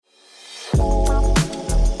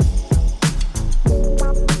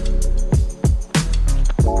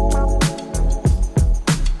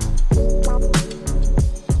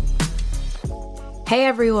Hey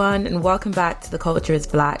everyone, and welcome back to The Culture is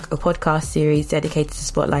Black, a podcast series dedicated to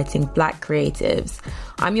spotlighting Black creatives.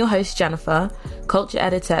 I'm your host, Jennifer, culture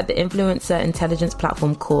editor at the influencer intelligence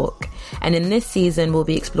platform Cork, and in this season, we'll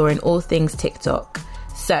be exploring all things TikTok.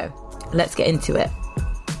 So, let's get into it.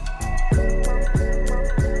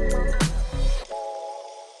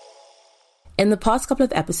 In the past couple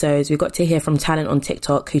of episodes, we got to hear from talent on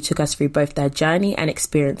TikTok who took us through both their journey and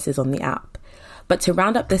experiences on the app. But to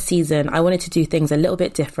round up this season, I wanted to do things a little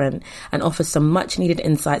bit different and offer some much needed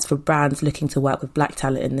insights for brands looking to work with Black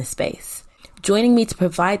talent in this space. Joining me to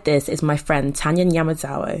provide this is my friend Tanya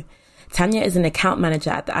Nyamazawa. Tanya is an account manager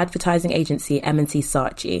at the advertising agency M&C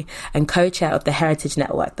Saatchi and co-chair of the Heritage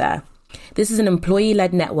Network there. This is an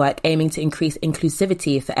employee-led network aiming to increase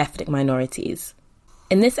inclusivity for ethnic minorities.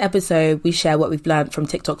 In this episode, we share what we've learned from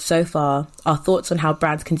TikTok so far, our thoughts on how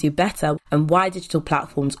brands can do better, and why digital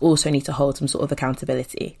platforms also need to hold some sort of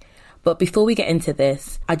accountability. But before we get into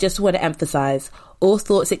this, I just want to emphasize, all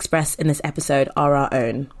thoughts expressed in this episode are our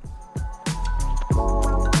own.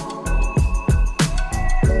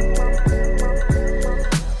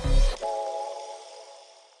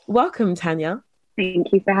 Welcome, Tanya.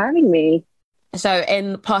 Thank you for having me. So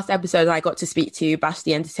in past episodes, I got to speak to Bash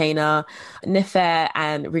the Entertainer, Nife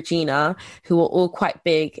and Regina, who are all quite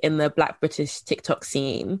big in the Black British TikTok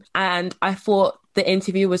scene. And I thought the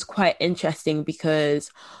interview was quite interesting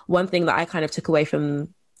because one thing that I kind of took away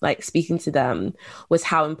from speaking to them was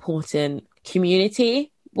how important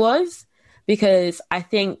community was. Because I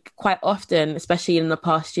think quite often, especially in the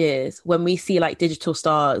past years, when we see digital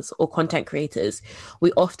stars or content creators,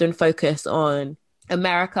 we often focus on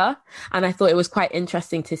America. And I thought it was quite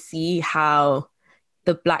interesting to see how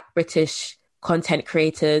the Black British content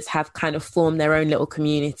creators have kind of formed their own little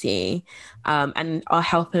community and are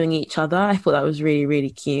helping each other. I thought that was really, really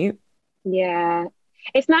cute. Yeah.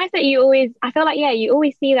 It's nice that you always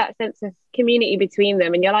see that sense of community between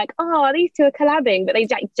them and you're like, oh, these two are collabing, but they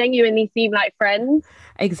genuinely seem like friends.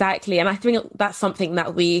 Exactly. And I think that's something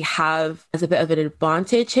that we have as a bit of an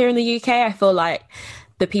advantage here in the UK. I feel like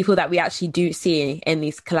the people that we actually do see in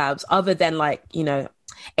these collabs, other than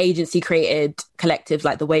agency created collectives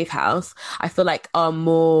like the Wave House, I feel like are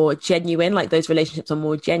more genuine. Those relationships are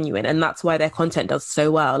more genuine, and that's why their content does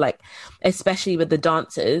so well. Especially with the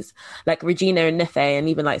dancers, like Regina and Nife, and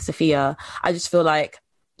even Sophia. I just feel like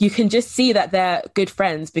you can just see that they're good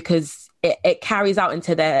friends because it carries out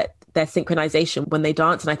into their synchronization when they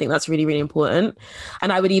dance, and I think that's really, really important.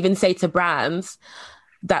 And I would even say to brands,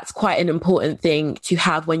 that's quite an important thing to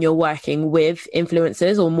have when you're working with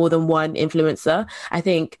influencers or more than one influencer. I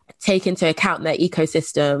think take into account their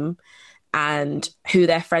ecosystem and who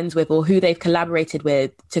they're friends with or who they've collaborated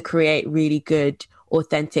with to create really good,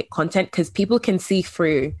 authentic content, because people can see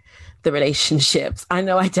through the relationships. I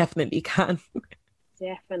know I definitely can.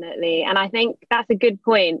 Definitely. And I think that's a good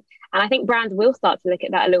point. And I think brands will start to look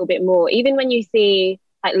at that a little bit more. Even when you see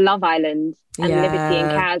Love Island and Liberty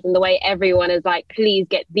and Kaz, and the way everyone is please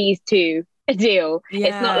get these two a deal. Yeah.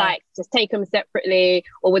 It's not just take them separately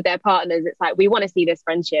or with their partners. It's we want to see this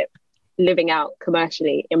friendship living out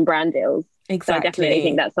commercially in brand deals. Exactly. So I definitely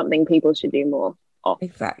think that's something people should do more of.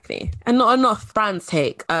 Exactly. And not enough brands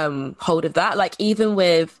take hold of that. Even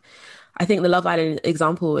with, I think the Love Island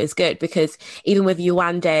example is good because even with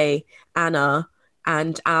Yewande, Anna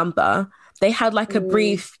and Amber, they had a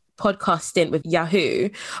brief podcast stint with Yahoo,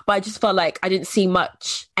 but I just felt like I didn't see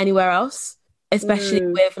much anywhere else, especially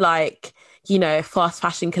with fast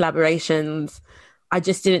fashion collaborations. I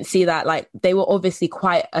just didn't see that. They were obviously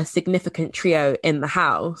quite a significant trio in the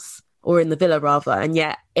house, or in the villa rather, and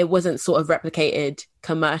yet it wasn't sort of replicated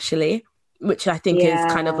commercially, which I think is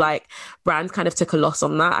kind of brands kind of took a loss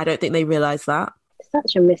on that. I don't think they realized that.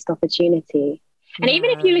 Such a missed opportunity. And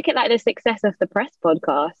even if you look at the success of the Press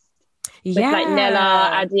podcast, with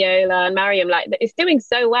Nella, Adiola and Mariam, it's doing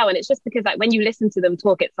so well. And it's just because when you listen to them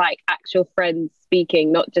talk, it's actual friends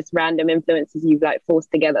speaking, not just random influencers you've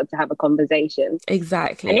forced together to have a conversation.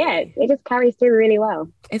 Exactly. And it just carries through really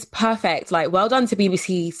well. It's perfect. Well done to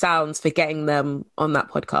BBC Sounds for getting them on that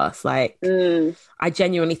podcast. I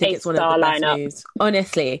genuinely think it's one of the best moves.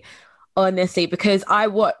 Honestly, because I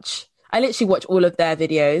literally watch all of their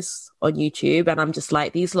videos on YouTube, and I'm just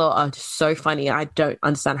these lot are just so funny. I don't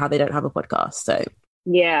understand how they don't have a podcast. So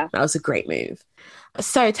yeah, that was a great move.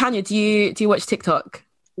 So Tanya, do you watch TikTok?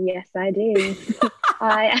 Yes, I do.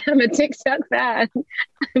 I am a TikTok fan.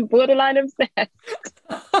 I'm borderline obsessed.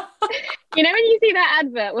 When you see that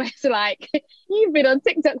advert where it's you've been on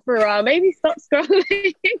TikTok for a while, maybe stop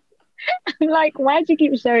scrolling. I'm why'd you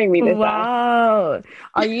keep showing me this? Wow.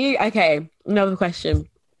 Are you okay? Another question.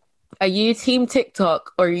 Are you team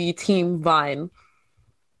TikTok or are you team Vine?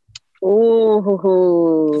 'Cause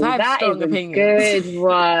Oh, I have that is strong a opinions. good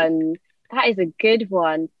one. That is a good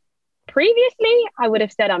one. Previously, I would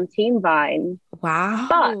have said I'm Team Vine, but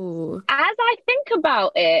Wow. as I think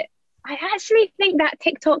about it, I actually think that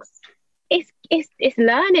TikTok's it's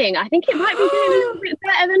learning. I think it might be doing a little bit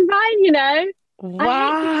better than Vine, you know? I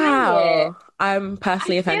hate to say it. Wow. I'm I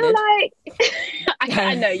personally feel offended. like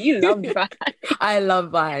I know you love Vine. I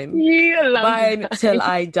love Vine. You love Vine till Vine.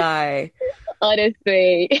 I die.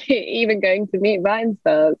 Honestly, even going to meet Vine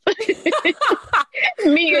stars,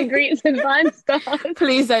 meet and Please, greets with Vine stars.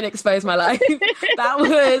 please don't expose my life. That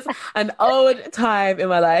was an old time in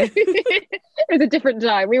my life. It was a different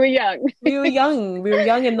time. We were young. We were young. We were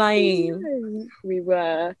young and naive. We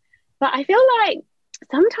were. But I feel like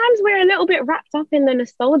sometimes we're a little bit wrapped up in the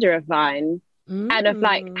nostalgia of Vine and of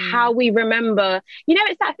like how Mm. we remember. You know,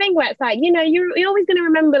 it's that thing where it's like, you know, you're always going to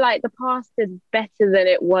remember like the past is better than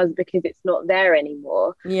it was because it's not there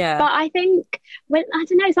anymore. Yeah. But I think I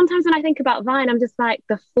don't know, sometimes when I think about Vine, I'm just like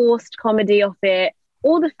the forced comedy of it,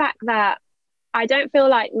 or the fact that I don't feel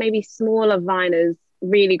like maybe smaller Viners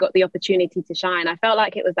really got the opportunity to shine. I felt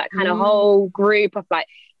like it was that kind of Mm. whole group of like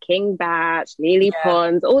King Batch, Lily Yeah.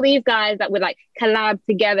 Pons, all these guys that would like collab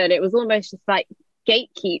together. And it was almost just like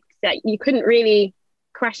gatekeep that you couldn't really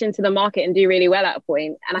crash into the market and do really well at a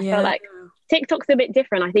point. And I felt Yeah. like TikTok's a bit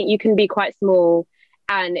different. I think you can be quite small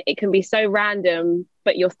and it can be so random,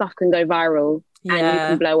 but your stuff can go viral and you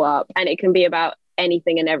can Yeah. blow up and it can be about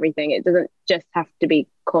anything and everything. It doesn't just have to be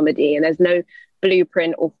comedy and there's no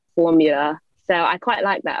blueprint or formula. So I quite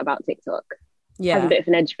like that about TikTok. It has a Yeah. bit of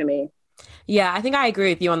an edge for me. Yeah, I think I agree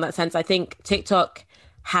with you on that sense. I think TikTok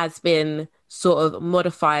has been sort of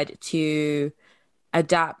modified to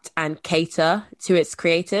adapt and cater to its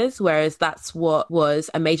creators, whereas that's what was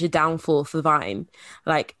a major downfall for Vine.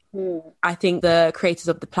 Like, Hmm. I think the creators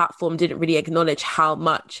of the platform didn't really acknowledge how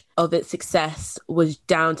much of its success was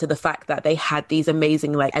down to the fact that they had these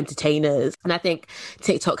amazing like entertainers. And I think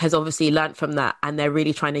TikTok has obviously learned from that and they're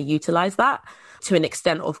really trying to utilize that to an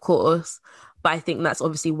extent, of course. But I think that's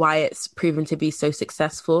obviously why it's proven to be so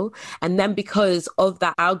successful. And then because of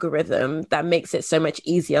that algorithm that makes it so much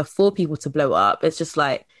easier for people to blow up, it's just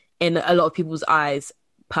like in a lot of people's eyes,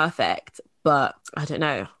 perfect. But I don't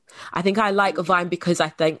know. I think I like Vine because I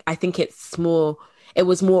think it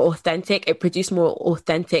was more authentic. It produced more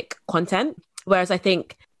authentic content. Whereas I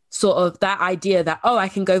think sort of that idea that, oh, I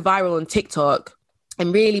can go viral on TikTok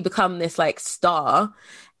and really become this like star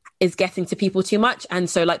is getting to people too much. And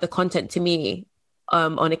so like the content to me,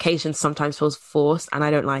 on occasion sometimes feels forced and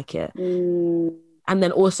I don't like it. Mm, And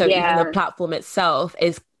then also even the yeah. platform itself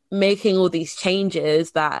is making all these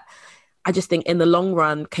changes that I just think in the long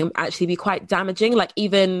run can actually be quite damaging. Like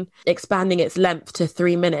even expanding its length to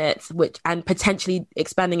 3 minutes, and potentially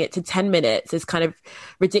expanding it to 10 minutes is kind of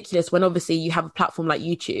ridiculous when obviously you have a platform like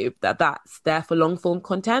YouTube that's there for long form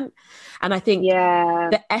content. And I think Yeah.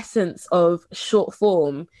 the essence of short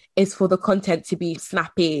form is for the content to be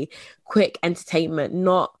snappy, quick entertainment,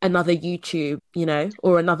 not another YouTube,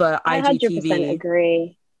 or another I 100% IGTV.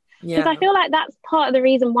 agree. Because I Yeah. feel like that's part of the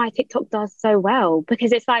reason why TikTok does so well.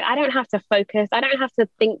 Because it's like I don't have to focus, I don't have to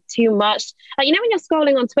think too much. Like you know when you're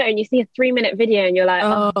scrolling on Twitter and you see a 3 minute video and you're like,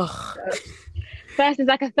 oh, Oh, versus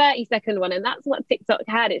like a 30-second one, and that's what TikTok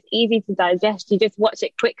had. It's easy to digest. You just watch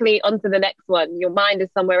it quickly onto the next one. Your mind is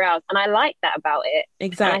somewhere else, and I like that about it.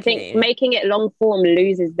 And I think exactly. making it long form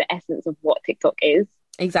loses the essence of what TikTok is.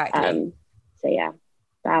 Exactly. So yeah,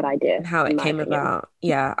 bad idea And how in it my came opinion. about.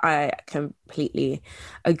 Yeah, I completely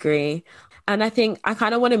agree. And I think I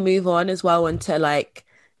kind of want to move on as well into like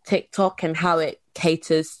TikTok and how it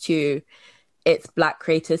caters to its Black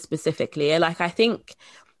creators specifically. Like, I think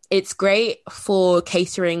it's great for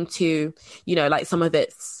catering to, like some of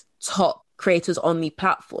its top creators on the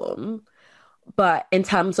platform. But in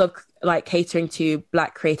terms of like catering to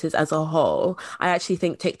Black creators as a whole, I actually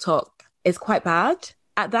think TikTok is quite bad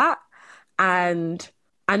at that. And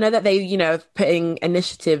I know that they, putting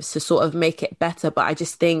initiatives to sort of make it better, but I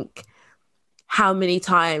just think how many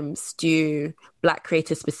times do Black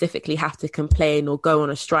creators specifically have to complain or go on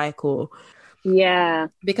a strike or Yeah,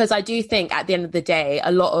 because I do think at the end of the day,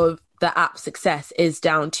 a lot of the app's success is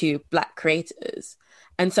down to Black creators.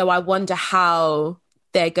 And so I wonder how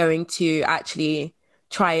they're going to actually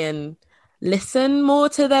try and listen more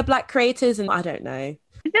to their Black creators. And I don't know.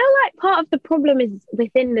 I feel like part of the problem is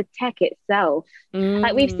within the tech itself.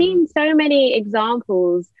 Like we've Mm, seen so many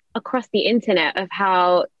examples across the internet of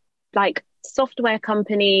how like software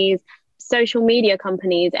companies social media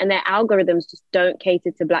companies and their algorithms just don't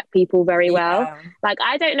cater to Black people very well. Yeah. Like,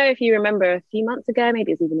 I don't know if you remember a few months ago,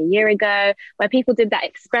 maybe it's even a year ago, where people did that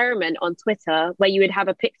experiment on Twitter where you would have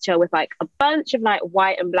a picture with like a bunch of like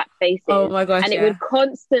white and Black faces. Oh my gosh, and it would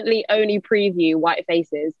constantly only preview white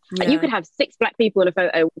faces. Like, you could have 6 Black people in a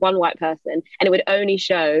photo, 1 white person, and it would only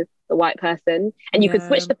show the white person. And you could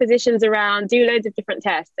switch the positions around, do loads of different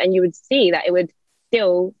tests, and you would see that it would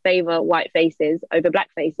still favor white faces over Black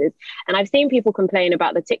faces. And I've seen people complain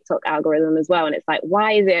about the TikTok algorithm as well. And it's like,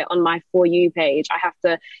 why is it on my For You page? I have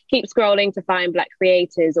to keep scrolling to find Black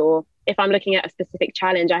creators, or if I'm looking at a specific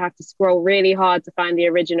challenge, I have to scroll really hard to find the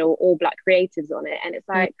original all Black creatives on it. And it's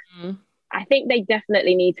like, I think they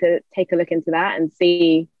definitely need to take a look into that and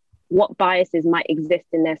see what biases might exist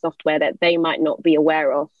in their software that they might not be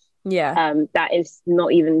aware of. That is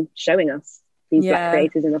not even showing us these Black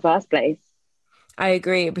creators in the first place. I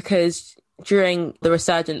agree, because during the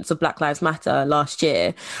resurgence of Black Lives Matter last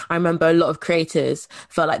year, I remember a lot of creators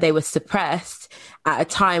felt like they were suppressed at a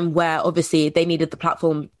time where obviously they needed the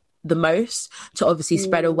platform the most to obviously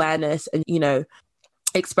spread awareness and, you know,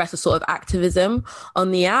 express a sort of activism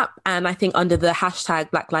on the app. And I think under the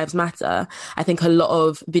hashtag Black Lives Matter, I think a lot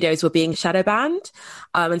of videos were being shadow banned.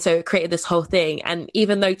 And so it created this whole thing. And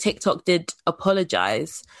even though TikTok did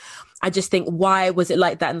apologize, I just think, why was it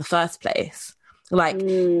like that in the first place? Like,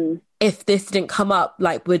 if this didn't come up,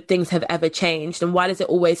 like, would things have ever changed? And why does it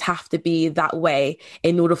always have to be that way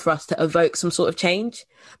in order for us to evoke some sort of change?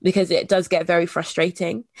 Because it does get very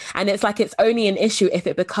frustrating. And it's like, it's only an issue if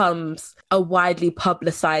it becomes a widely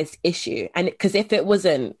publicized issue. And because if it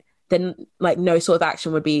wasn't, then like no sort of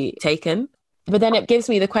action would be taken. But then it gives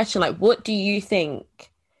me the question, like, what do you think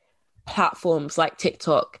platforms like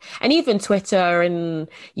TikTok and even Twitter and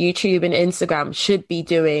YouTube and Instagram should be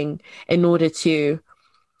doing in order to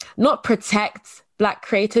not protect Black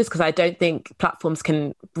creators? Because I don't think platforms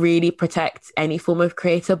can really protect any form of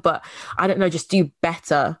creator, but I don't know, just do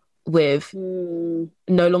better with no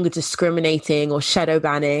longer discriminating or shadow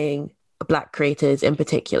banning Black creators in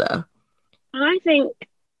particular. I think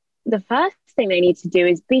the first thing they need to do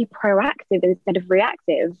is be proactive instead of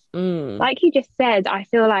reactive. Like you just said, I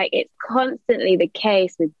feel like it's constantly the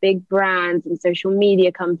case with big brands and social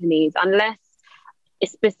media companies, unless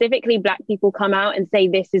specifically Black people come out and say,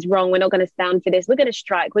 this is wrong, we're not going to stand for this, we're going to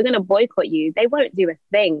strike, we're going to boycott you, they won't do a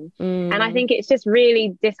thing. And I think it's just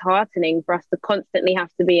really disheartening for us to constantly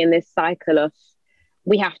have to be in this cycle of,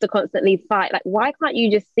 we have to constantly fight. Like, why can't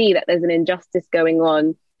you just see that there's an injustice going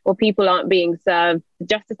on, or people aren't being served the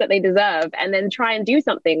justice that they deserve, and then try and do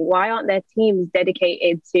something? Why aren't there teams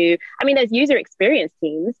dedicated to, I mean, there's user experience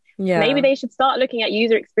teams. Maybe they should start looking at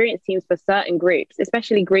user experience teams for certain groups,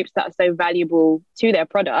 especially groups that are so valuable to their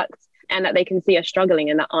products and that they can see are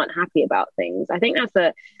struggling and that aren't happy about things. I think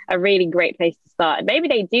that's a really great place to start. Maybe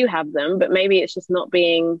they do have them, but maybe it's just not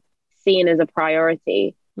being seen as a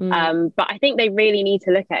priority. But I think they really need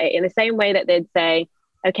to look at it in the same way that they'd say,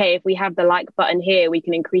 okay, if we have the like button here, we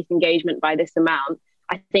can increase engagement by this amount.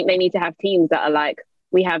 I think they need to have teams that are like,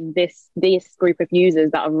 we have this group of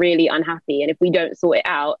users that are really unhappy, and if we don't sort it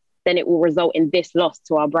out, then it will result in this loss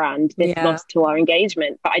to our brand, this loss to our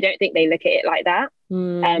engagement. But I don't think they look at it like that.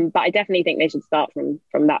 But I definitely think they should start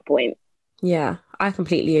from that point. Yeah, I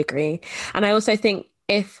completely agree. And I also think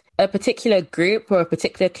if a particular group or a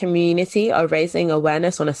particular community are raising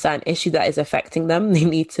awareness on a certain issue that is affecting them, they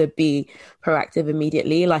need to be proactive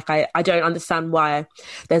immediately. Like, I don't understand why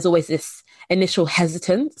there's always this initial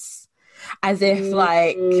hesitance, as if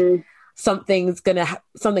like something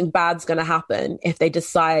bad's gonna happen if they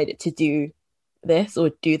decide to do this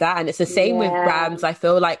or do that. And it's the same with brands. I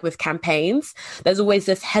feel like with campaigns, there's always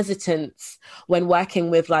this hesitance when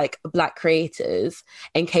working with like Black creators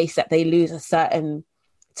in case that they lose a certain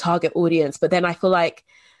target audience. But then I feel like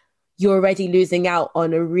you're already losing out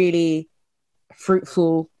on a really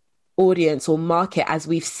fruitful audience or market, as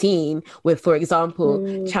we've seen with, for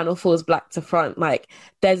example, Channel 4's Black to Front. Like,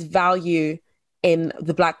 there's value in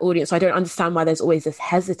the Black audience. So I don't understand why there's always this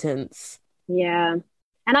hesitance. Yeah.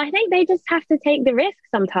 And I think they just have to take the risk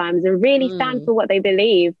sometimes and really stand for what they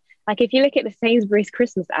believe. Like, if you look at the Sainsbury's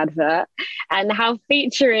Christmas advert and how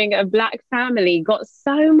featuring a Black family got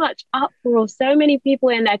so much uproar, so many people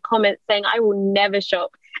in their comments saying, I will never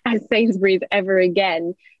shop at Sainsbury's ever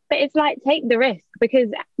again. But it's like, take the risk,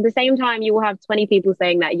 because at the same time, you will have 20 people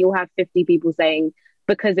saying that, you'll have 50 people saying,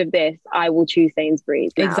 because of this, I will choose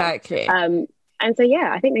Sainsbury's now. Exactly. And so,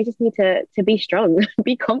 yeah, I think they just need to be strong,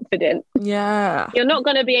 be confident. Yeah. You're not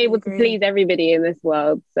going to be able to please everybody in this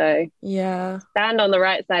world. So yeah, stand on the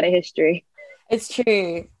right side of history. It's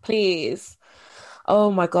true. Please. Oh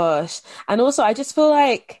my gosh. And also, I just feel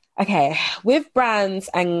like, Okay, with brands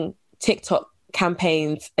and TikTok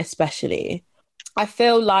campaigns especially, I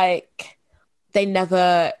feel like they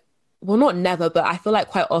never, well, not never, but I feel like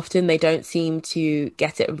quite often they don't seem to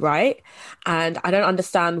get it right. And I don't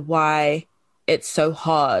understand why it's so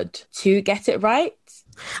hard to get it right.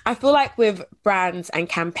 I feel like with brands and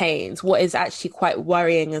campaigns, what is actually quite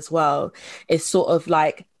worrying as well is sort of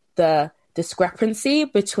like the discrepancy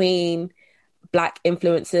between Black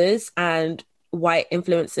influencers and white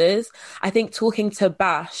influencers. I think talking to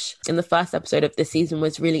Bash in the first episode of this season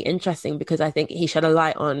was really interesting because I think he shed a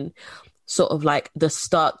light on sort of like the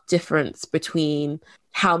stark difference between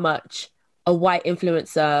how much a white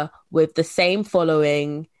influencer with the same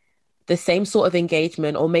following, the same sort of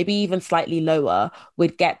engagement, or maybe even slightly lower,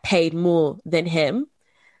 would get paid more than him,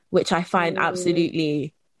 which I find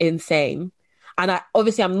absolutely insane. And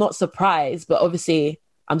I'm not surprised, but obviously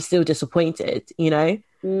I'm still disappointed, you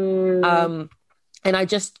know? And I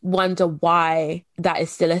just wonder why that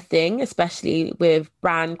is still a thing, especially with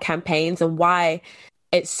brand campaigns, and why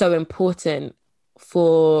it's so important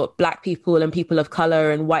for Black people and people of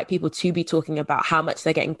color and white people to be talking about how much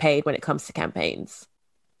they're getting paid when it comes to campaigns.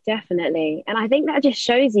 Definitely. And I think that just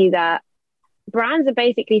shows you that brands are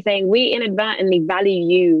basically saying we inadvertently value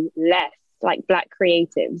you less, like Black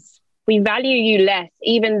creatives. We value you less,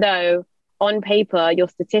 even though on paper your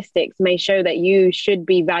statistics may show that you should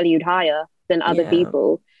be valued higher than other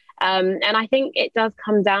people. And I think it does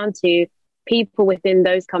come down to people within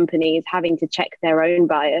those companies having to check their own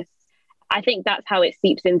bias. I think that's how it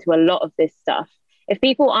seeps into a lot of this stuff. If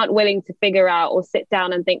people aren't willing to figure out or sit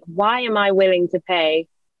down and think, why am I willing to pay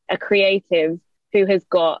a creative who has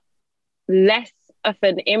got less of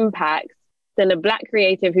an impact than a Black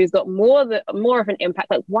creative who's got more of an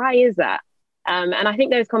impact? Like, why is that? And I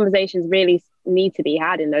think those conversations really need to be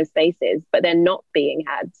had in those spaces, but they're not being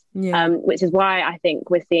had, which is why I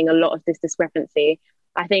think we're seeing a lot of this discrepancy.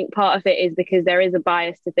 I think part of it is because there is a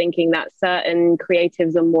bias to thinking that certain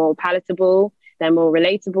creatives are more palatable, they're more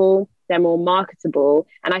relatable, they're more marketable.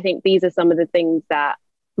 And I think these are some of the things that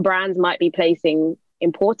brands might be placing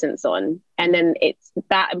importance on. And then it's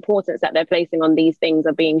that importance that they're placing on these things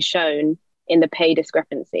are being shown in the pay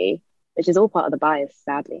discrepancy, which is all part of the bias,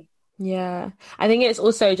 sadly. Yeah, I think it's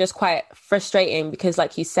also just quite frustrating because,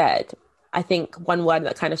 like you said, I think one word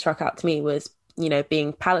that kind of struck out to me was, you know,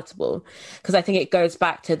 being palatable, because I think it goes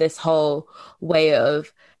back to this whole way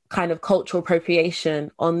of kind of cultural appropriation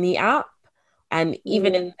on the app and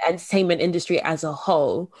even in the entertainment industry as a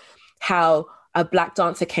whole, how a Black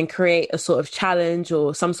dancer can create a sort of challenge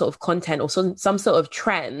or some sort of content or some sort of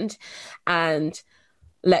trend. And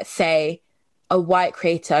let's say a white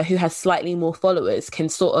creator who has slightly more followers can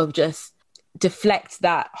sort of just deflect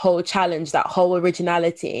that whole challenge, that whole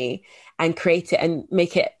originality, and create it and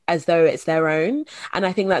make it as though it's their own. And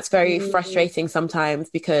I think that's very frustrating sometimes,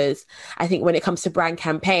 because I think when it comes to brand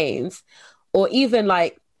campaigns, or even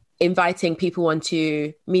like inviting people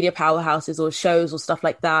onto media powerhouses or shows or stuff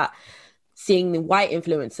like that, seeing the white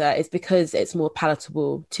influencer is because it's more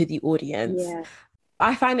palatable to the audience. Yeah.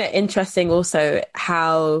 I find it interesting also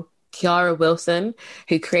how Kiara Wilson,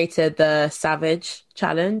 who created the Savage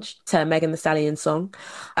challenge to Megan Thee Stallion song,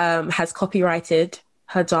 has copyrighted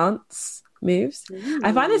her dance moves.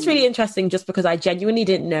 I find this really interesting just because I genuinely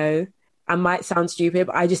didn't know, I might sound stupid,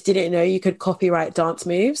 but I just didn't know you could copyright dance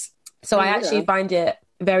moves. So I actually find it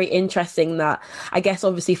very interesting that, I guess,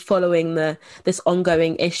 obviously following this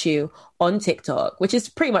ongoing issue on TikTok, which is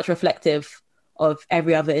pretty much reflective of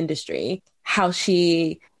every other industry, how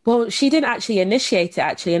she didn't actually initiate it.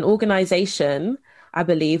 Actually, an organization, I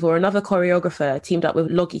believe, or another choreographer teamed up with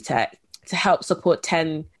Logitech to help support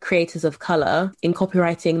 10 creators of color in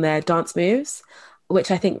copywriting their dance moves,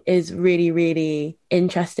 which I think is really, really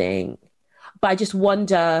interesting. But I just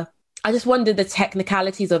wonder the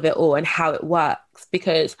technicalities of it all and how it works,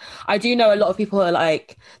 because I do know a lot of people are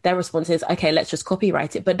like, their response is, okay, let's just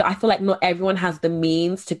copyright it. But I feel like not everyone has the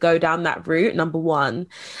means to go down that route, number one.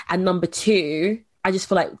 And number two, I just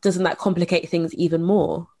feel like, doesn't that complicate things even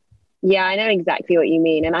more? Yeah, I know exactly what you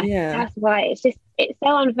mean. And that's why it's so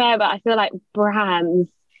unfair. But I feel like brands,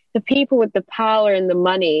 the people with the power and the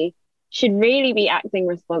money, should really be acting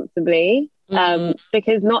responsibly.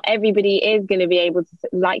 Because not everybody is going to be able to,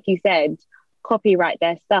 like you said, copyright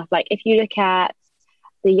their stuff. Like if you look at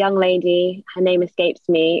the young lady, her name escapes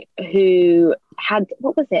me, who had,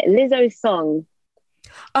 what was it, Lizzo's song.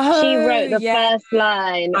 She wrote the first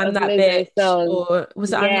line of Lizzo's song. Or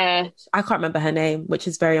was it I can't remember her name, which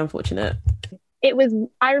is very unfortunate.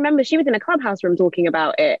 I remember she was in a Clubhouse room talking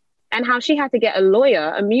about it and how she had to get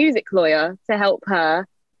a music lawyer to help her.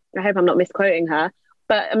 I hope I'm not misquoting her,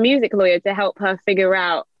 but a music lawyer to help her figure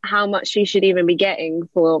out how much she should even be getting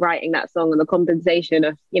for writing that song and the compensation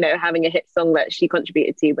of, you know, having a hit song that she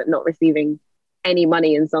contributed to, but not receiving any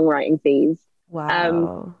money in songwriting fees.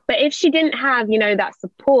 Wow. But if she didn't have, you know, that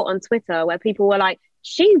support on Twitter where people were like,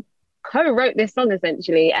 she co-wrote this song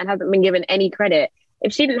essentially and hasn't been given any credit.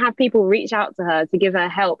 If she didn't have people reach out to her to give her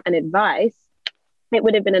help and advice, it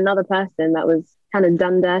would have been another person that was kind of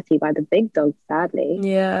done dirty by the big dogs, sadly.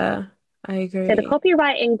 Yeah, I So the agree.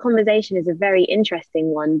 copywriting conversation is a very interesting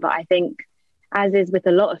one, but I think, as is with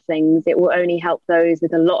a lot of things, it will only help those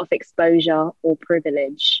with a lot of exposure or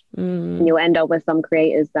privilege. And Mm. you'll end up with some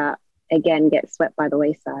creators that, again, get swept by the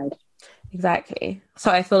wayside. Exactly. So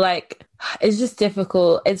I feel like it's just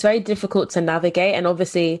difficult. It's very difficult to navigate. And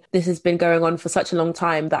obviously, this has been going on for such a long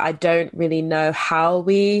time that I don't really know how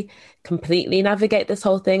we completely navigate this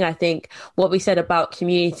whole thing. I think what we said about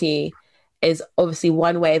community is obviously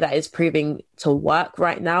one way that is proving to work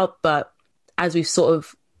right now. But as we've sort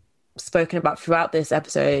of spoken about throughout this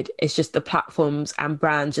episode, it's just the platforms and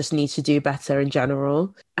brands just need to do better in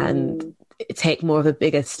general and take more of a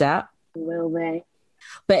bigger step. Will they?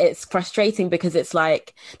 But it's frustrating because it's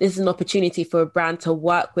like this is an opportunity for a brand to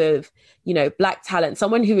work with, you know, Black talent,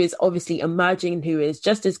 someone who is obviously emerging, who is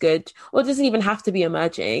just as good or doesn't even have to be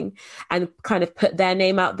emerging, and kind of put their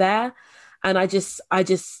name out there. And I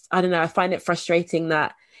don't know, I find it frustrating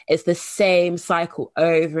that it's the same cycle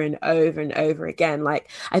over and over and over again. Like,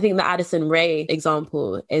 I think the Addison Rae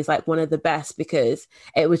example is like one of the best, because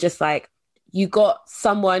it was just like, you got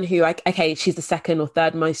someone who, like, okay, she's the second or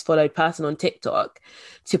third most followed person on TikTok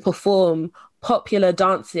to perform popular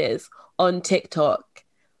dances on TikTok,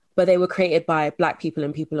 but they were created by Black people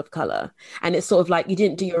and people of color. And it's sort of like, you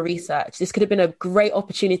didn't do your research. This could have been a great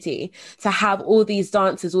opportunity to have all these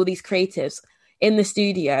dancers, all these creatives in the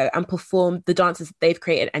studio and perform the dances that they've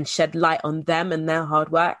created and shed light on them and their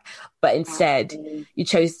hard work. But instead, you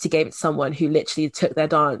chose to give it to someone who literally took their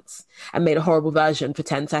dance and made a horrible version for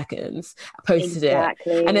 10 seconds, posted it.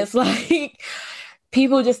 And it's like,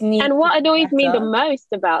 people just need. And what annoys me the most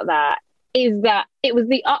about that is that it was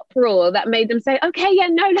the uproar that made them say, okay, yeah,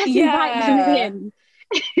 no, let's invite them in.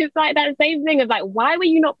 It's like that same thing of like, why were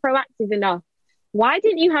you not proactive enough? Why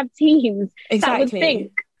didn't you have teams that would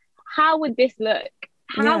think, how would this look?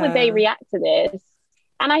 How would they react to this?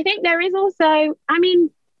 And I think there is also, I mean,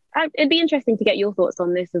 it'd be interesting to get your thoughts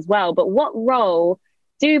on this as well, but what role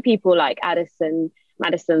do people like Madison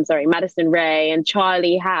Rae and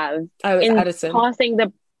Charlie have in Addison. passing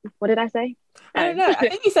the, what did I say? I don't know. I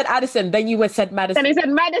think you said Addison, then you said Madison. Then I said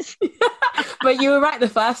Madison. But you were right the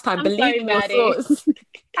first time. Believe in your thoughts.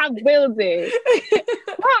 I will do.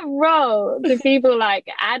 What role do people like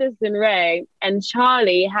Addison Rae and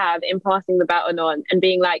Charlie have in passing the baton on and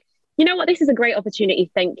being like, you know what, this is a great opportunity,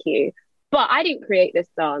 thank you, but I didn't create this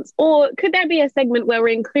dance? Or could there be a segment where we're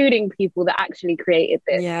including people that actually created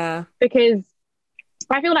this? Yeah. Because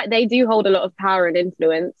I feel like they do hold a lot of power and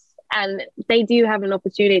influence, and they do have an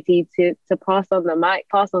opportunity to pass on the mic,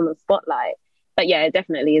 pass on the spotlight. But yeah, it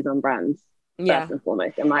definitely is on brands. First and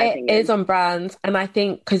foremost, in my opinion. It is on brands. And I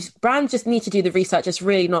think because brands just need to do the research, it's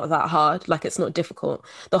really not that hard. Like, it's not difficult.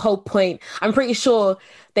 The whole point, I'm pretty sure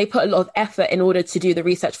they put a lot of effort in order to do the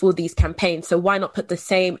research for these campaigns. So why not put the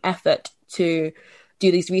same effort to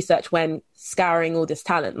do these research when scouring all this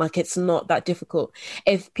talent? Like, it's not that difficult.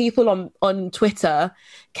 If people on Twitter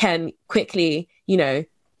can quickly, you know,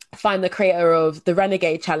 find the creator of the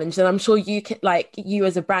Renegade Challenge, then I'm sure you can, like, you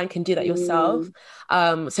as a brand can do that yourself.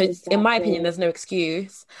 So exactly. In my opinion, there's no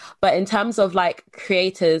excuse. But in terms of like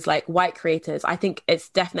creators, like white creators, I think it's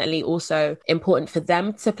definitely also important for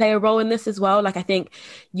them to play a role in this as well. Like, I think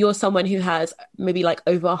you're someone who has maybe like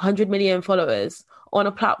over 100 million followers on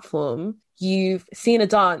a platform. You've seen a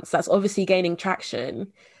dance that's obviously gaining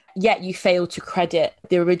traction, yet you fail to credit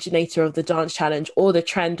the originator of the dance challenge or the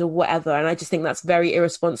trend or whatever. And I just think that's very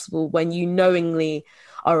irresponsible when you knowingly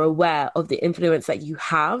are aware of the influence that you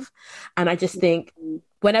have. And I just think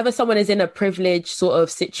whenever someone is in a privileged sort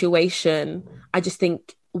of situation, I just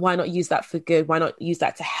think, why not use that for good? Why not use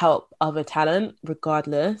that to help other talent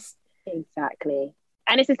regardless? Exactly.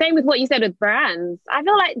 And it's the same with what you said with brands. I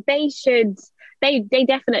feel like they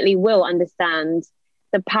definitely will understand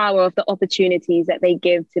the power of the opportunities that they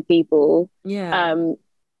give to people,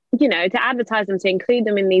 you know, to advertise them, to include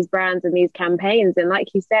them in these brands and these campaigns. And like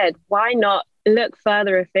you said, why not look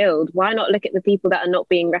further afield? Why not look at the people that are not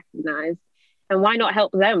being recognized? And why not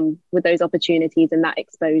help them with those opportunities and that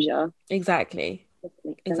exposure? Exactly.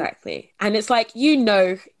 And it's like, you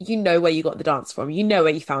know where you got the dance from, you know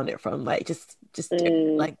where you found it from. Like, just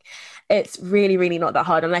like, it's really, really not that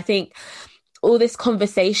hard. And I think all this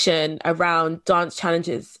conversation around dance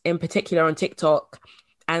challenges in particular on TikTok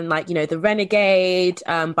and like, you know, the Renegade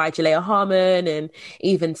by Jalea Harmon, and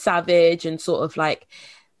even Savage, and sort of like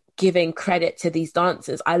giving credit to these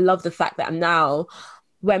dancers. I love the fact that now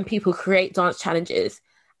when people create dance challenges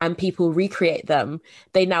and people recreate them,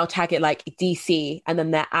 they now tag it like DC and then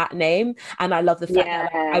their at name. And I love the fact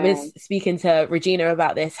that, like, I was speaking to Regina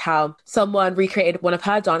about this, how someone recreated one of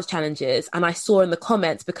her dance challenges, and I saw in the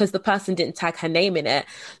comments, because the person didn't tag her name in it,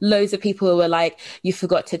 loads of people were like, you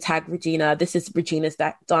forgot to tag Regina, this is Regina's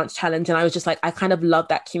dance challenge. And I was just like, I kind of love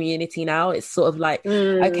that community now. It's sort of like,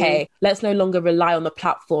 okay, let's no longer rely on the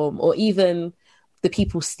platform or even the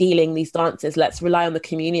people stealing these dances. Let's rely on the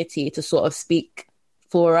community to sort of speak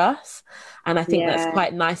for us. And I think that's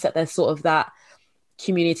quite nice that there's sort of that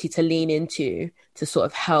community to lean into to sort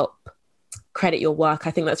of help credit your work.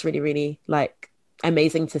 I think that's really, really like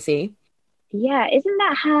amazing to see. Yeah, isn't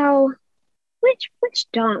that how, which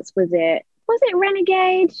dance was it? Was it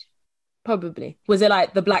Renegade? Probably. Was it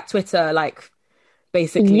like the Black Twitter, like,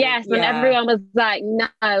 basically? Yes, when everyone was like, no,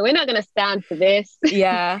 we're not going to stand for this.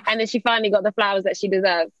 Yeah. And then she finally got the flowers that she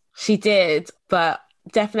deserves. She did, but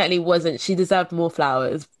definitely wasn't. She deserved more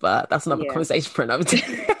flowers, but that's another conversation for another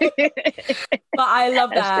day. But I love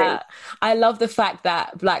that. I love the fact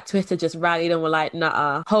that Black Twitter just rallied and were like,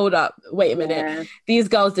 nah, hold up, wait a minute. These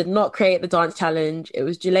girls did not create the dance challenge. It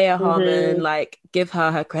was Jalea Harmon. Like, give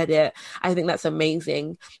her credit. I think that's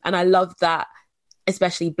amazing. And I love that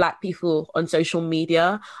especially Black people on social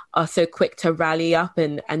media are so quick to rally up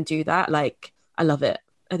and do that. Like, I love it.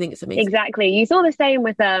 I think it's amazing. Exactly. You saw the same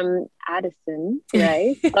with Addison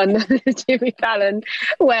Rae on Jimmy Fallon,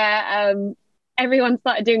 where everyone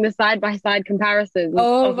started doing the side-by-side comparisons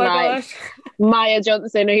of like Maya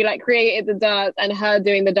Johnson, who like created the dance, and her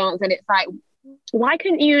doing the dance. And it's like, why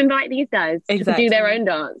couldn't you invite these guys to do their own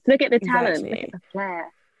dance? Look at the talent, look at the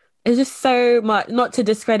flair. It's just so much, not to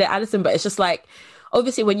discredit Addison, but it's just like,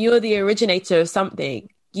 obviously when you're the originator of something,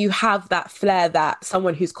 you have that flair that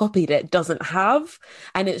someone who's copied it doesn't have.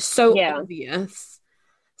 And it's so obvious.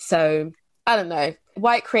 So I don't know.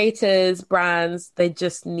 White creators, brands, they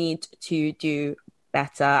just need to do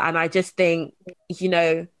better. And I just think, you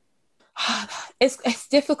know, it's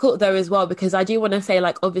difficult though as well, because I do want to say,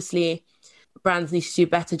 like, obviously brands need to do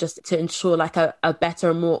better just to ensure like a better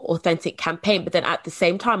and more authentic campaign. But then at the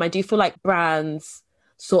same time, I do feel like brands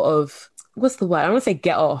sort of, what's the word? I don't want to say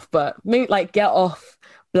get off, but maybe like get off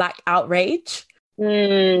Black outrage.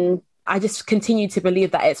 I just continue to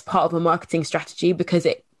believe that it's part of a marketing strategy, because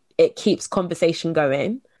it keeps conversation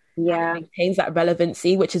going. Yeah. It maintains that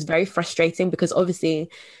relevancy, which is very frustrating, because obviously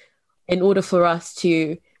in order for us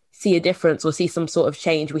to see a difference or see some sort of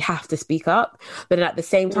change, we have to speak up. But then at the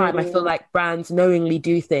same time, I feel like brands knowingly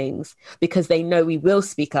do things because they know we will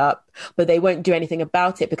speak up, but they won't do anything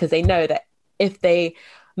about it because they know that if they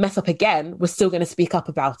mess up again, we're still going to speak up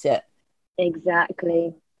about it.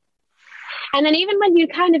 Exactly. And then even when you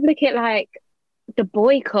kind of look at like the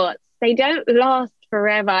boycotts, they don't last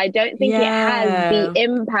forever. I don't think it has the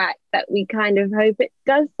impact that we kind of hope it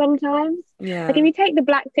does sometimes. Like if you take the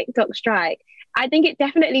Black TikTok strike, I think it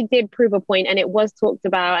definitely did prove a point, and it was talked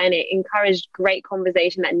about, and it encouraged great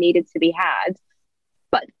conversation that needed to be had.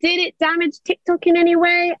 But did it damage TikTok in any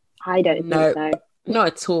way? I don't think so. Not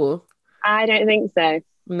at all. I don't think so.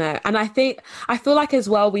 No. And I feel like as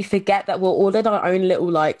well, we forget that we're all in our own little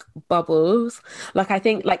like bubbles. Like I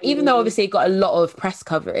think like even though obviously it got a lot of press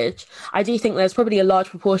coverage, I do think there's probably a large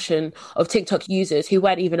proportion of TikTok users who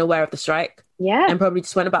weren't even aware of the strike. Yeah. And probably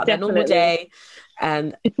just went about their normal day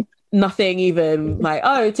and nothing even like,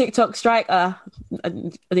 oh, TikTok strike. I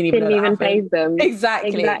didn't even faze them.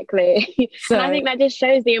 Exactly. So, and I think that just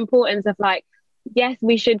shows the importance of like, yes,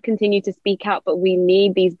 we should continue to speak out, but we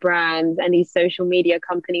need these brands and these social media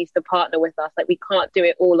companies to partner with us. Like we can't do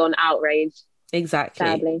it all on outrage. Exactly.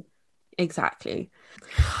 Sadly. Exactly.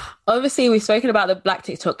 Obviously, we've spoken about the Black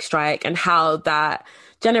TikTok strike and how that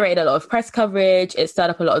generated a lot of press coverage. It stirred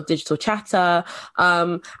up a lot of digital chatter.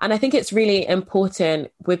 And I think it's really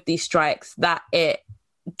important with these strikes that it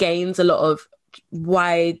gains a lot of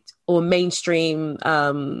wide or mainstream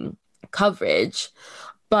coverage.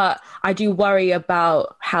 But I do worry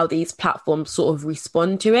about how these platforms sort of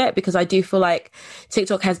respond to it, because I do feel like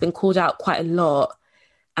TikTok has been called out quite a lot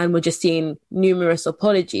and we're just seeing numerous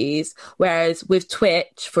apologies. Whereas with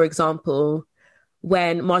Twitch, for example,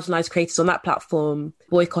 when marginalized creators on that platform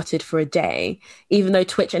boycotted for a day, even though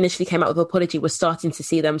Twitch initially came out with an apology, we're starting to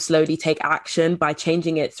see them slowly take action by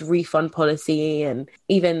changing its refund policy. And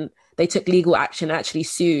even they took legal action, actually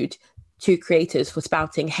sued 2 creators for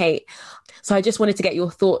spouting hate. So I just wanted to get your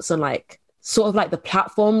thoughts on like sort of like the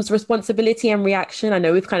platform's responsibility and reaction. I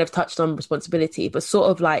know we've kind of touched on responsibility, but sort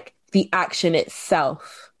of like the action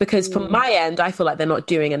itself, because from my end, I feel like they're not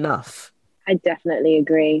doing enough. I definitely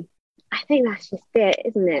agree. I think that's just it,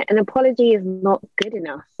 isn't it? An apology is not good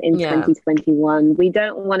enough in 2021. We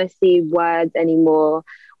don't want to see words anymore.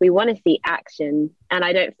 We want to see action. And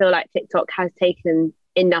I don't feel like TikTok has taken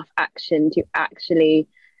enough action to actually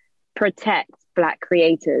protect Black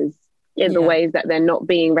creators in the ways that they're not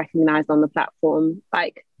being recognized on the platform.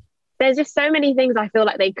 Like, there's just so many things I feel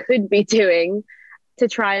like they could be doing to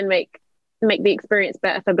try and make the experience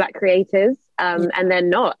better for Black creators. And they're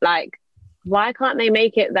not. Like, why can't they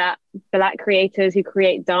make it that Black creators who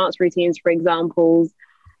create dance routines, for example,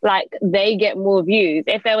 like they get more views?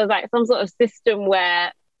 If there was like some sort of system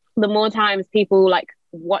where the more times people like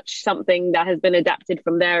watch something that has been adapted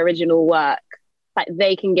from their original work, like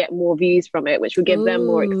they can get more views from it, which would give them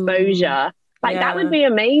more exposure. Like that would be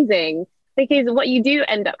amazing. Because what you do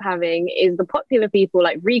end up having is the popular people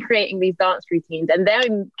like recreating these dance routines and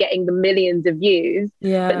they're getting the millions of views,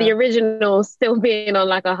 but the original still being on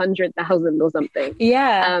like 100,000 or something.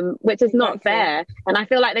 Which is not fair. And I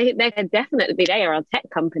feel like they could definitely, they are a tech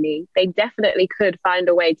company. They definitely could find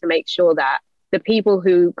a way to make sure that the people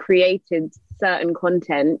who created certain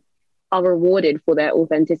content are rewarded for their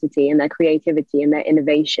authenticity and their creativity and their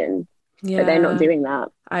innovation. But they're not doing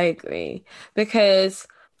that. I agree. Because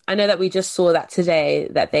I know that we just saw that today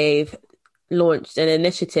that they've launched an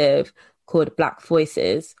initiative called Black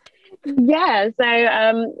Voices. Yeah,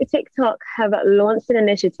 so TikTok have launched an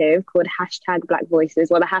initiative called #Black Voices,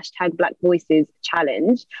 or the #Black Voices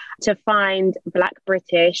Challenge, to find Black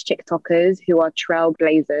British TikTokers who are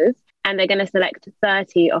trailblazers. And they're going to select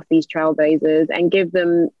 30 of these trailblazers and give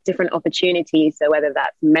them different opportunities. So whether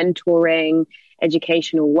that's mentoring,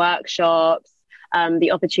 educational workshops,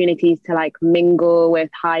 the opportunities to like mingle with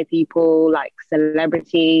high people like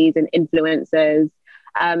celebrities and influencers.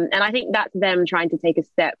 And I think that's them trying to take a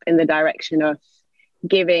step in the direction of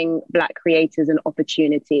giving Black creators an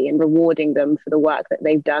opportunity and rewarding them for the work that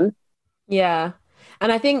they've done. Yeah.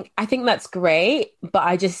 And I think that's great, but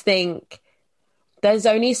I just think there's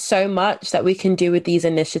only so much that we can do with these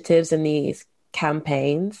initiatives and these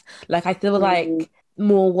campaigns. Like, I feel like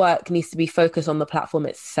more work needs to be focused on the platform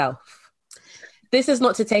itself. This is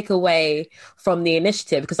not to take away from the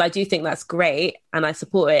initiative, because I do think that's great and I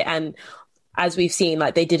support it. And as we've seen,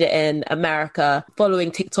 like they did it in America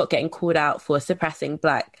following TikTok getting called out for suppressing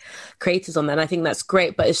Black creators on there. And I think that's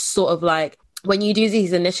great. But it's sort of like when you do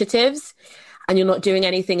these initiatives and you're not doing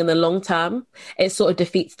anything in the long term, it sort of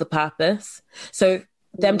defeats the purpose. So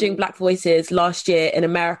them doing Black Voices last year in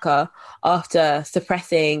America after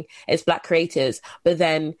suppressing its Black creators, but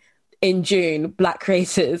then in June, Black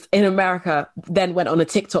creators in America then went on a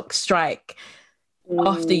TikTok strike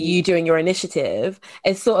after you doing your initiative.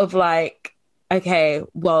 It's sort of like, okay,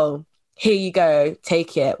 well, here you go,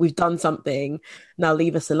 take it. We've done something. Now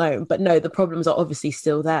leave us alone. But no, the problems are obviously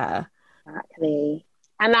still there. Exactly.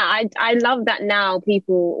 And I love that now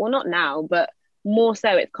people, well, not now, but more so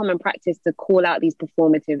it's common practice to call out these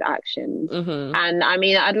performative actions. And I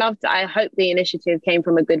mean, I hope the initiative came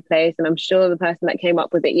from a good place. And I'm sure the person that came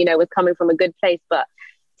up with it, was coming from a good place. But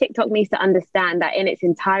TikTok needs to understand that in its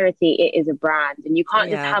entirety, it is a brand. And you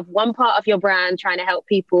can't just have one part of your brand trying to help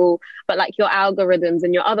people, but like your algorithms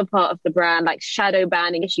and your other part of the brand, like shadow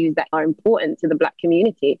banning issues that are important to the Black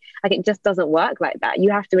community. Like it just doesn't work like that.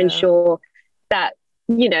 You have to ensure that,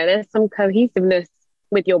 there's some cohesiveness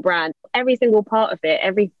with your brand. Every single part of it,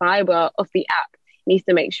 every fiber of the app needs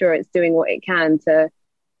to make sure it's doing what it can to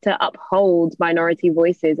uphold minority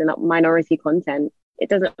voices and minority content. It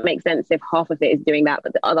doesn't make sense if half of it is doing that,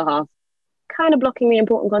 but the other half kind of blocking the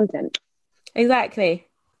important content. Exactly.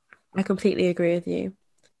 I completely agree with you.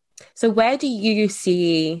 So where do you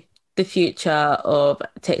see the future of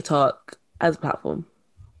TikTok as a platform?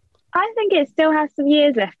 I think it still has some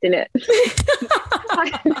years left in it.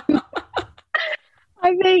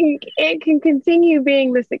 I think it can continue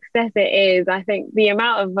being the success it is. I think the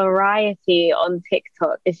amount of variety on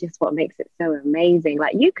TikTok is just what makes it so amazing.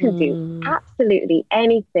 Like you can do absolutely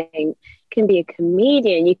anything. You can be a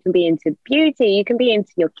comedian, you can be into beauty, you can be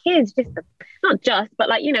into your kids, but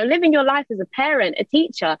like, living your life as a parent, a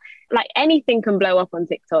teacher, like anything can blow up on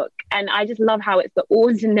TikTok. And I just love how it's the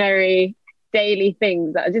ordinary daily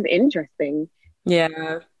things that are just interesting.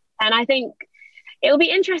 Yeah. And I think it'll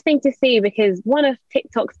be interesting to see, because one of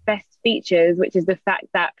TikTok's best features, which is the fact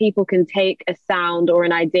that people can take a sound or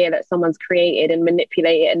an idea that someone's created and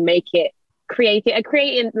manipulate it and create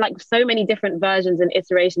in like so many different versions and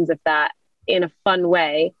iterations of that in a fun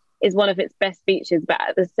way, is one of its best features. But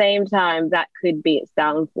at the same time, that could be its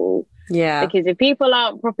downfall. Yeah. Because if people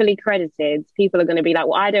aren't properly credited, people are going to be like,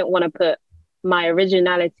 well, I don't want to put my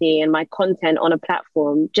originality and my content on a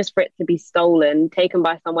platform just for it to be stolen, taken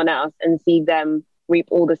by someone else, and see them reap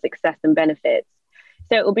all the success and benefits.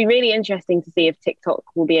 So it will be really interesting to see if TikTok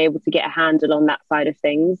will be able to get a handle on that side of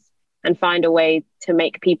things and find a way to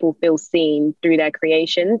make people feel seen through their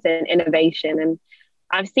creations and innovation. And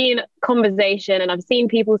I've seen conversation and I've seen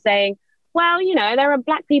people saying, well, you know, there are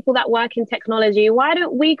Black people that work in technology. Why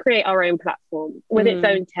don't we create our own platform with its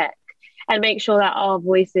own tech and make sure that our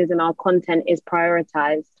voices and our content is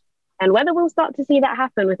prioritized? And whether we'll start to see that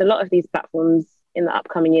happen with a lot of these platforms in the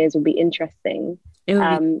upcoming years will be interesting.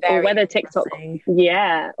 Or whether TikTok,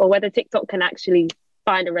 or whether TikTok can actually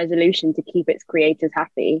find a resolution to keep its creators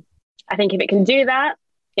happy. I think if it can do that,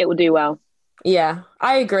 it will do well. Yeah,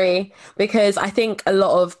 I agree, because I think a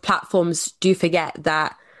lot of platforms do forget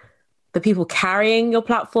that the people carrying your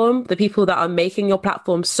platform, the people that are making your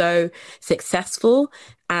platform so successful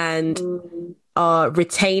and are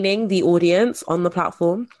retaining the audience on the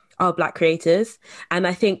platform are Black creators. And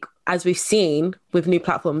I think, as we've seen with new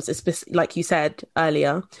platforms, like you said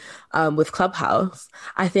earlier, with Clubhouse,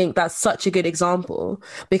 I think that's such a good example,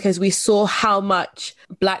 because we saw how much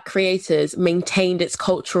Black creators maintained its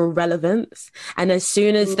cultural relevance. And as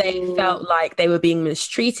soon as they felt like they were being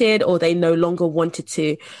mistreated or they no longer wanted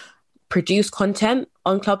to produce content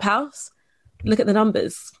on Clubhouse, look at the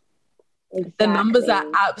numbers. Exactly. The numbers are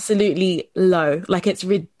absolutely low. Like, it's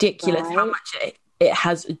ridiculous how much it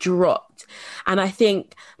has dropped. And I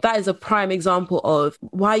think that is a prime example of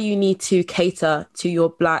why you need to cater to your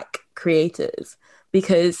Black creators,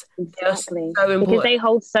 because they're so important. Because they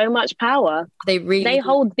hold so much power. They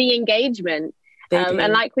hold the engagement.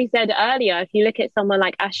 And like we said earlier, if you look at someone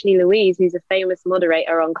like Ashley Louise, who's a famous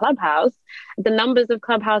moderator on Clubhouse, the numbers of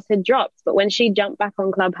Clubhouse had dropped. But when she jumped back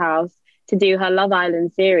on Clubhouse to do her Love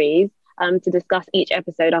Island series, to discuss each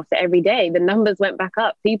episode after every day, the numbers went back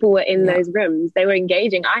up. People were in those rooms. They were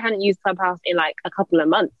engaging. I hadn't used Clubhouse in like a couple of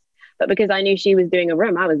months, but because I knew she was doing a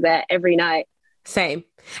room, I was there every night. Same.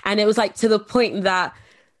 And it was like to the point that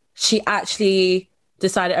she actually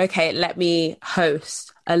decided, okay, let me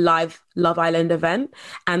host a live Love Island event.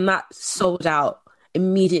 And that sold out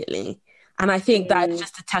immediately. And I think that's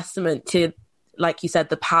just a testament to, like you said,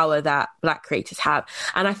 the power that Black creators have.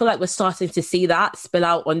 And I feel like we're starting to see that spill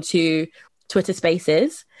out onto Twitter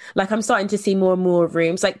Spaces. Like, I'm starting to see more and more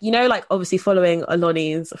rooms. Like, you know, like obviously following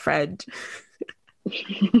Aloni's friend.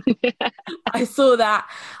 I saw that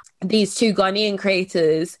these two Ghanaian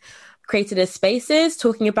creators created a Spaces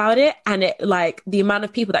talking about it. And it, like, the amount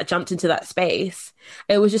of people that jumped into that space,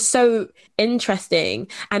 it was just so interesting.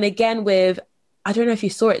 And again, with, I don't know if you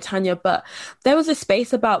saw it, Tanya, but there was a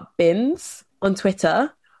space about bins on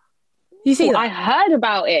Twitter. You see that? I heard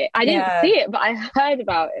about it. I didn't see it, but I heard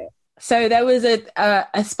about it. So there was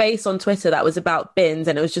a space on Twitter that was about bins,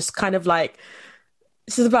 and it was just kind of like,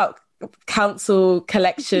 this is about council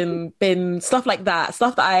collection bin, stuff like that,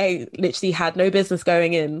 stuff that I literally had no business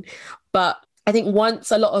going in. But I think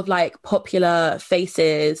once a lot of like popular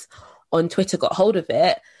faces on Twitter got hold of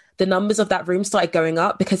it, the numbers of that room started going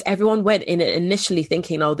up, because everyone went in it initially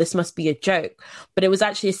thinking, oh, this must be a joke. But it was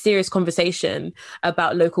actually a serious conversation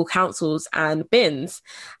about local councils and bins.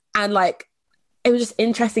 And like, it was just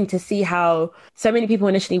interesting to see how so many people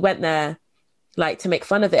initially went there like to make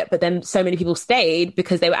fun of it, but then so many people stayed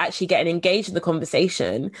because they were actually getting engaged in the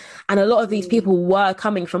conversation. And a lot of these people were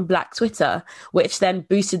coming from Black Twitter, which then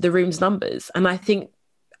boosted the room's numbers. And I think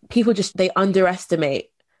people just, they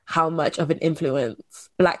underestimate how much of an influence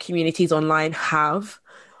Black communities online have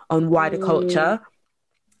on wider culture.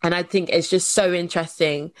 And I think it's just so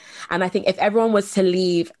interesting. And I think if everyone was to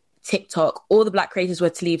leave TikTok, all the Black creators were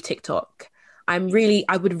to leave TikTok, I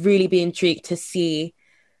would really be intrigued to see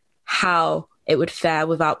how it would fare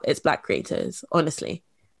without its Black creators, honestly.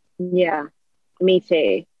 Yeah, me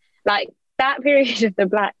too. Like, that period of the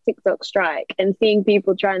Black TikTok strike and seeing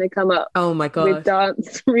people trying to come up with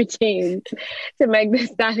dance routines to Meg Thee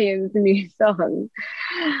Stallion's new song.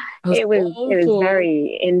 It was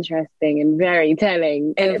very interesting and very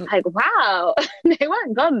telling. And it's like, wow, they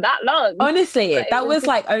weren't gone that long. Honestly, that was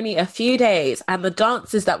like only a few days, and the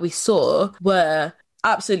dances that we saw were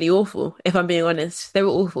absolutely awful, if I'm being honest. They were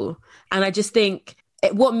awful. And I just think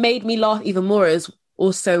what made me laugh even more is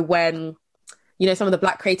also when, you know, some of the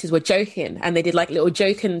Black creators were joking and they did like little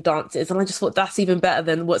joking dances. And I just thought that's even better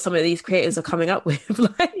than what some of these creators are coming up with.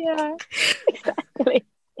 Like, yeah,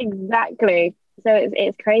 exactly. So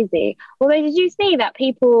it's crazy. Although, did you see that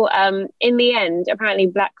people, in the end, apparently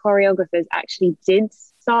Black choreographers actually did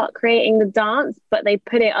start creating the dance, but they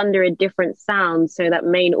put it under a different sound so that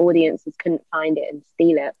main audiences couldn't find it and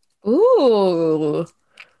steal it. Ooh,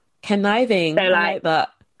 conniving. So, I like that.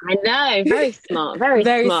 I know, very smart, very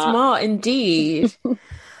smart indeed.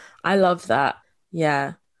 I love that.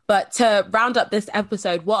 Yeah. But to round up this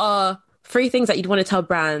episode, what are 3 things that you'd want to tell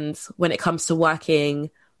brands when it comes to working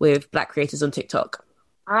with Black creators on TikTok?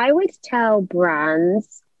 I would tell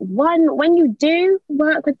brands, one, when you do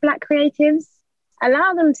work with Black creatives,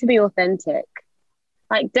 allow them to be authentic.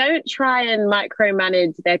 Like, don't try and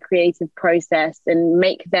micromanage their creative process and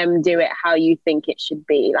make them do it how you think it should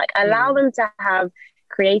be. Like, allow them to have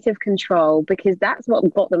creative control, because that's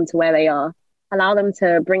what got them to where they are. Allow them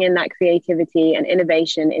to bring in that creativity and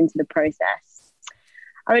innovation into the process.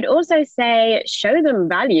 I would also say, show them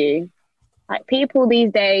value. Like, people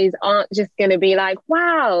these days aren't just going to be like,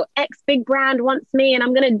 wow, X big brand wants me and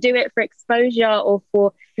I'm going to do it for exposure or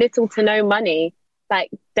for little to no money. Like,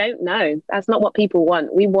 don't know. That's not what people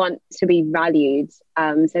want. We want to be valued.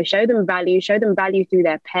 So show them value through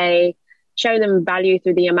their pay, show them value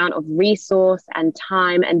through the amount of resource and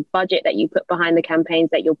time and budget that you put behind the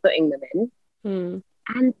campaigns that you're putting them in.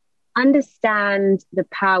 And understand the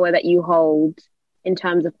power that you hold in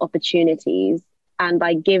terms of opportunities. And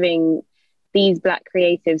by giving these Black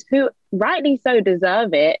creatives, who rightly so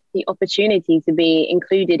deserve it, the opportunity to be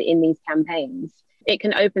included in these campaigns, it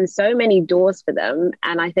can open so many doors for them.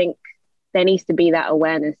 And I think there needs to be that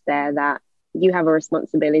awareness there that you have a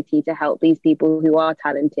responsibility to help these people who are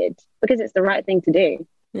talented, because it's the right thing to do.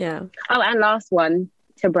 Yeah. Oh, and last one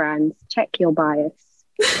to brands, check your bias.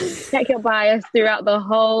 Check your bias throughout the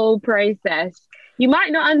whole process. You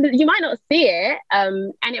might not see it,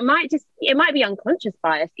 and it might be unconscious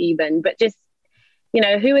bias even, but just, you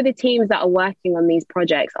know, who are the teams that are working on these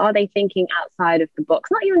projects? Are they thinking outside of the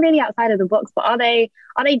box? Not even really outside of the box, but are they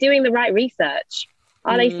doing the right research?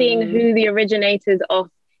 Are they seeing who the originators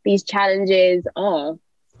of these challenges are?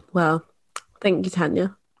 Well, thank you,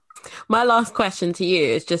 Tanya. My last question to you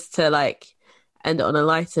is just to end it on a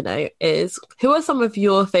lighter note, is who are some of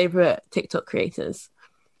your favorite TikTok creators?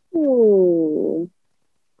 Ooh,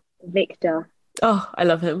 Victor. Oh, I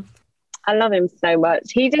love him. I love him so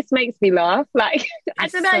much. He just makes me laugh. Like, I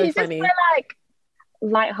don't know, he's funny. Just so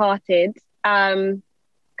lighthearted.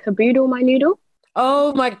 Caboodle My Noodle.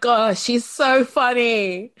 Oh my gosh, she's so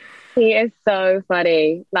funny. He is so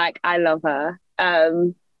funny. Like, I love her.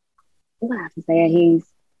 What I have to say, he's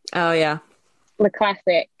the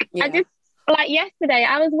classic. Yeah. I just, yesterday,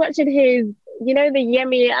 I was watching his, the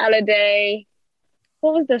Yemi Alade.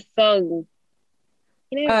 What was the song?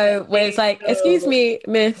 Where it's like, excuse me,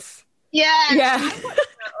 miss. Yeah. Yeah.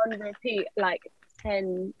 On repeat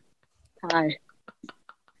 10 times.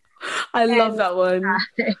 I love that one.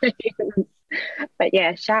 But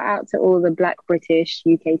yeah, shout out to all the Black British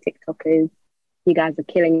UK TikTokers. You guys are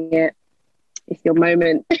killing it. It's your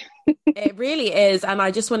moment. It really is. And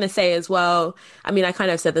I just want to say as well, I mean, I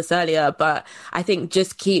kind of said this earlier, but I think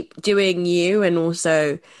just keep doing you and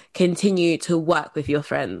also continue to work with your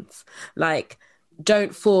friends. Like,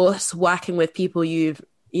 don't force working with people you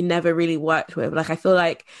never really worked with. Like, I feel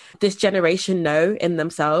like this generation know in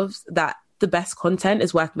themselves that the best content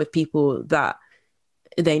is working with people that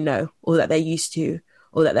they know or that they're used to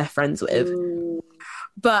or that they're friends with.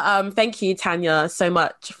 But thank you, Tanya, so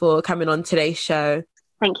much for coming on today's show.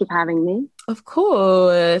 Thank you for having me. Of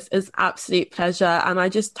course. It's an absolute pleasure. And I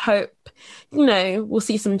just hope, we'll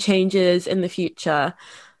see some changes in the future,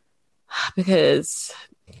 because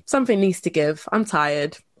something needs to give. I'm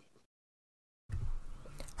tired.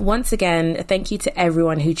 Once again, thank you to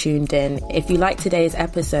everyone who tuned in. If you liked today's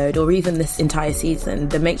episode or even this entire season,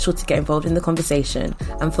 then make sure to get involved in the conversation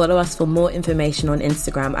and follow us for more information on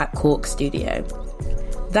Instagram at Cork Studio.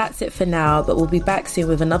 That's it for now, but we'll be back soon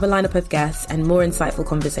with another lineup of guests and more insightful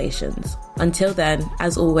conversations. Until then,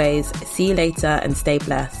 as always, see you later and stay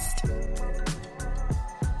blessed.